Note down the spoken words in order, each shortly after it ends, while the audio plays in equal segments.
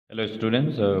Hello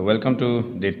students, welcome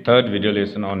to the third video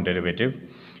lesson on derivative.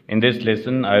 In this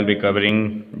lesson, I will be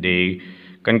covering the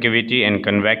concavity and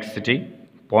convexity,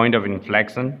 point of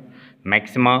inflection,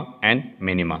 maxima and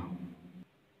minima.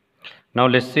 Now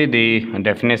let's see the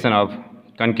definition of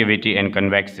concavity and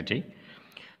convexity.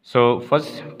 So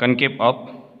first, concave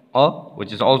up, or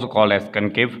which is also called as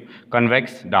concave,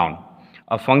 convex down.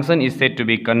 A function is said to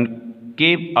be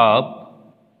concave up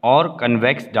or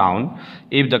convex down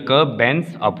if the curve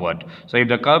bends upward. So if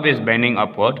the curve is bending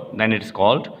upward, then it is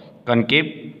called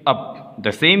concave up.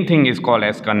 The same thing is called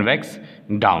as convex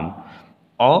down.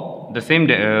 Or the same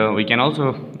we can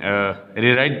also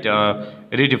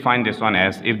redefine this one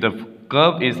as if the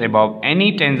curve is above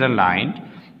any tangent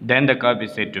line, then the curve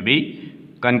is said to be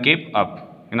concave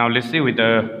up. Now let's see with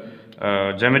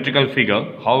a geometrical figure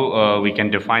how we can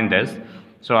define this.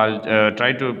 So I'll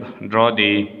try to draw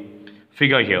the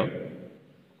figure here.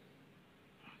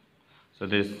 So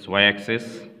this is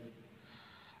y-axis,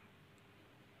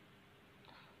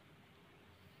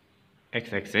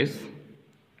 x-axis.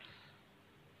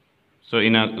 So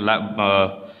in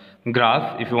a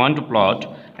graph, if you want to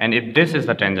plot, and if this is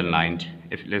the tangent line,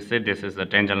 if let's say this is the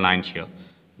tangent line here,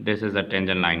 this is the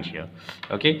tangent line here,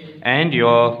 okay, and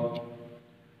your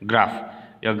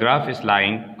graph is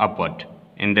lying upward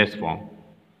in this form,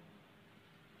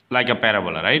 like a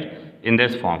parabola, right, in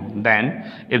this form.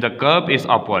 Then if the curve is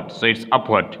upward, so it's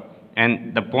upward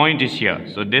and the point is here,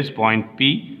 so this point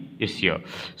P is here.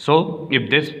 So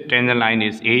if this tangent line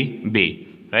is A,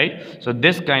 B, right, so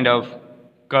this kind of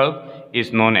curve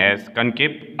is known as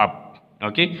concave up.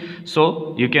 Okay,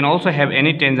 so you can also have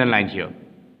any tangent line here,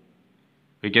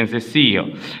 we can say C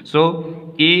here.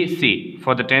 So AC,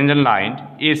 for the tangent line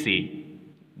AC,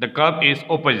 the curve is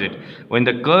opposite. When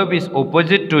the curve is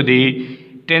opposite to the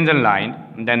tangent line,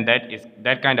 then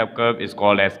that kind of curve is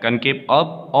called as concave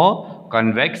up or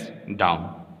convex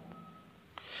down.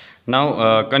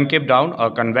 Now concave down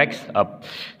or convex up,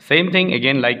 same thing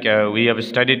again, like we have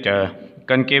studied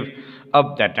concave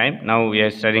up that time. Now we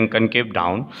are studying concave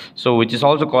down, so which is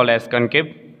also called as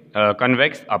concave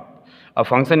convex up. A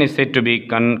function is said to be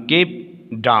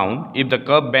concave down if the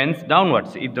curve bends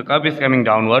downwards. If the curve is coming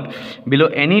downward below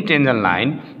any tangent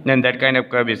line, then that kind of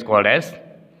curve is called as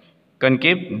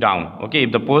concave down. Okay,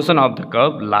 if the portion of the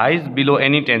curve lies below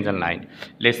any tangent line.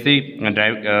 Let's see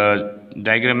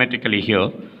diagrammatically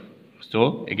here.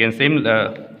 So again, same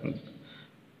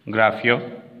graph here,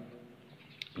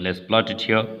 let's plot it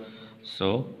here.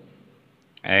 So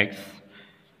x,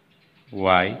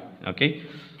 y, okay.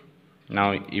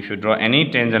 Now if you draw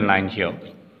any tangent line here,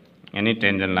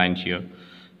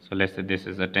 so let's say this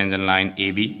is a tangent line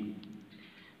AB,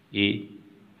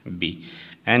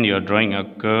 and you're drawing a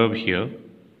curve here.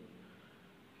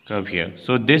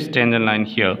 So this tangent line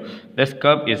here, this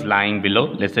curve is lying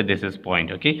below, let's say this is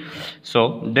point, okay.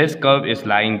 So this curve is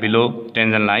lying below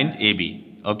tangent line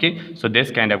AB, okay. So this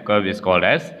kind of curve is called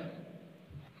as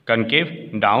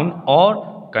concave down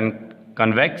or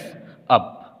convex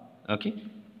up, okay.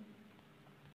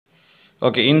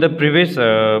 Okay, in the previous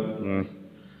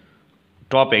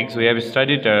topics we have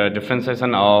studied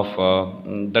differentiation of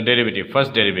the derivative,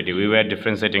 first derivative we were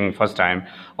differentiating first time,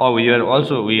 or we have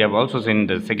also seen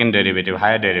the second derivative,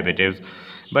 higher derivatives.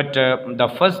 But the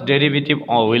first derivative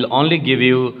will only give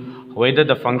you whether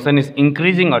the function is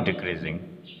increasing or decreasing,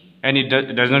 and it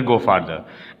does not go further.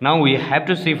 Now we have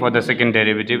to see for the second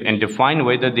derivative and define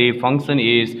whether the function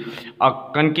is a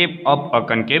concave up or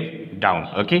concave down,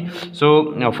 okay.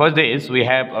 So now first is we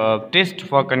have a test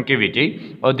for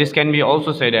concavity, or this can be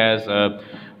also said as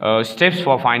steps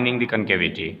for finding the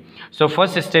concavity. So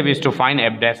first step is to find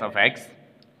f dash of x,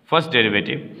 first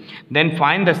derivative, then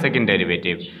find the second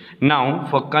derivative. Now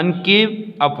for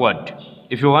concave upward,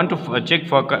 if you want to check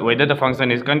for whether the function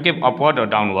is concave upward or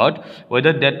downward,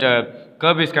 whether that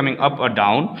curve is coming up or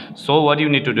down, so what you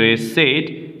need to do is set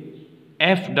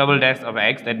f double dash of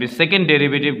x, that means second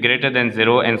derivative greater than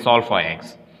 0, and solve for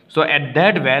x. So at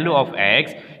that value of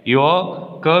x,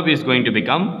 your curve is going to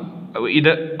become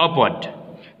either upward.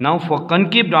 Now for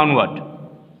concave downward,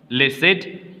 let's set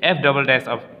f double dash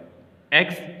of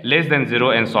x less than 0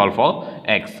 and solve for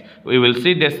x. We will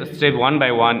see this step one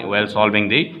by one while solving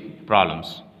the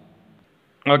problems.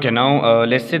 Okay, now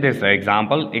let's see this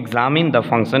example. Examine the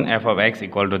function f of x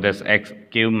equal to this x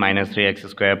cube minus 3x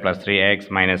square plus 3x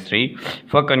minus 3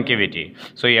 for concavity.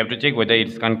 So you have to check whether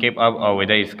it's concave up or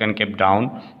whether it's concave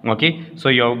down, okay. So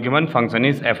your given function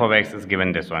is f of x is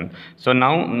given this one. So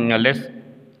now let's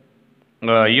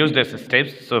use this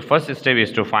steps. So first step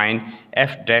is to find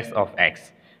f dash of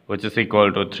x, which is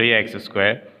equal to 3x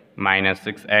square minus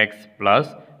 6x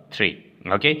plus 3.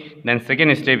 Okay, then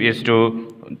second step is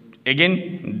to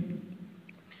again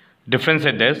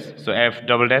differentiate this. So f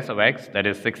double dash of x, that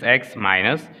is 6x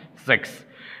minus 6.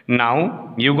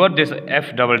 Now you got this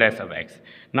f double dash of x.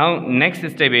 Now next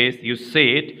step is you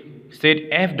set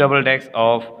f double dash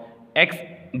of x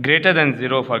greater than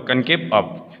 0 for concave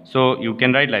up. So you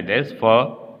can write like this: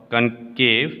 for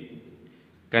concave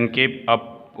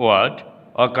upward,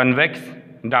 or convex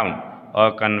down,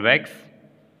 or convex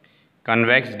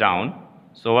down.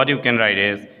 So what you can write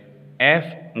is f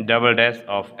double dash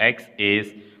of x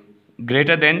is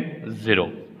greater than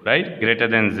 0, right? Greater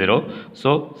than 0.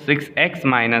 So 6x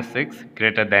minus 6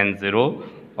 greater than 0,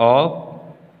 or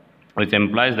which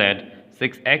implies that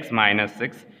 6x minus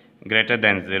 6 greater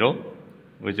than 0,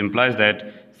 which implies that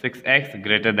 6x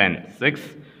greater than 6,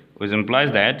 which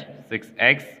implies that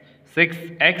 6x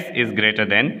is greater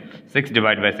than 6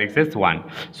 divided by 6 is 1.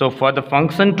 So for the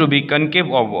function to be concave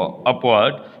or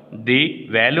upward, the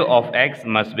value of x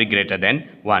must be greater than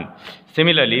 1.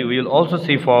 Similarly, we will also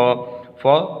see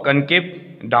for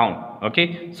concave down.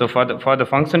 Okay, so for the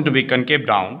function to be concave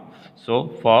down, so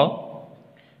for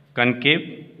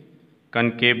concave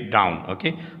down,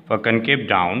 okay, for concave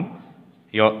down,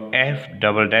 your f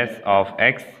double dash of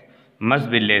x must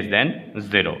be less than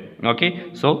 0.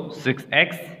 Okay, so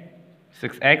 6x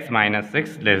minus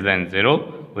 6 less than 0,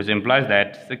 which implies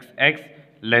that 6x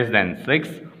less than 6,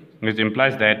 which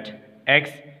implies that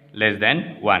x less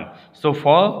than 1. So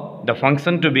for the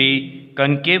function to be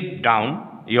concave down,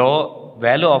 your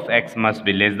value of x must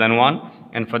be less than 1,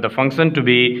 and for the function to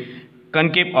be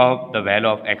concave up, the value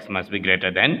of x must be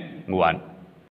greater than 1.